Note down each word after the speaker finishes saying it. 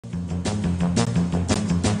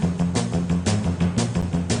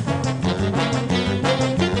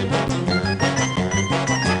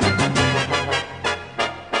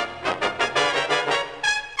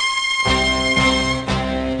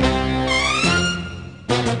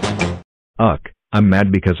I'm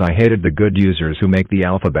mad because I hated the good users who make the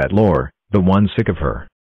alphabet lore, the ones sick of her.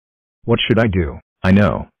 What should I do? I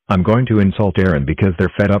know, I'm going to insult Aaron because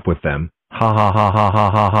they're fed up with them, ha ha ha ha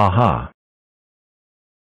ha ha ha ha.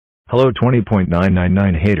 Hello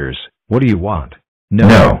 20.999 haters, what do you want?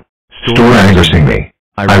 No. Store angering me.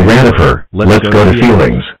 I ran of her. Let's go to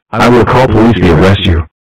feelings. I will call police to arrest you.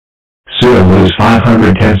 Sue and lose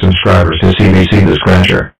 510 subscribers to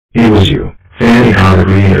CeebcTheScratcher. It was you, FannyCon the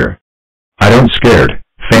creator. I don't scared,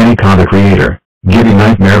 FannyCon the creator. Give you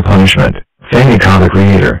nightmare punishment, FannyCon the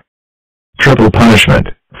creator. Triple punishment,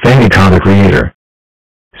 FannyCon the creator.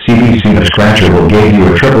 CeebcTheScratcher will give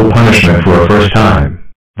you a triple punishment for a first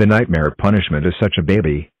time. The nightmare punishment is such a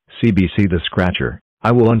baby, CeebcTheScratcher.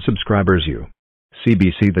 I will unsubscribers you.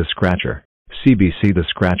 CeebcTheScratcher.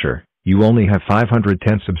 CeebcTheScratcher. You only have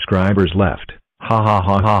 510 subscribers left. Ha ha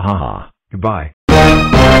ha ha ha ha. Goodbye.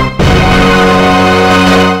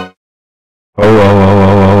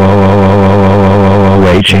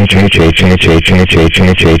 H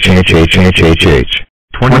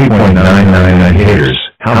 20.999 haters.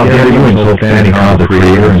 How dare you insult FannyCon the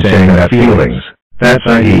creator and saying that feelings. That's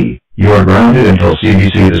IE. You are grounded until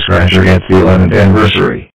CeebcTheScratcher gets the 11th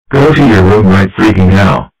anniversary. Go to your room right freaking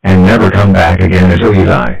now, and never come back again until you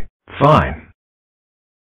die. Fine.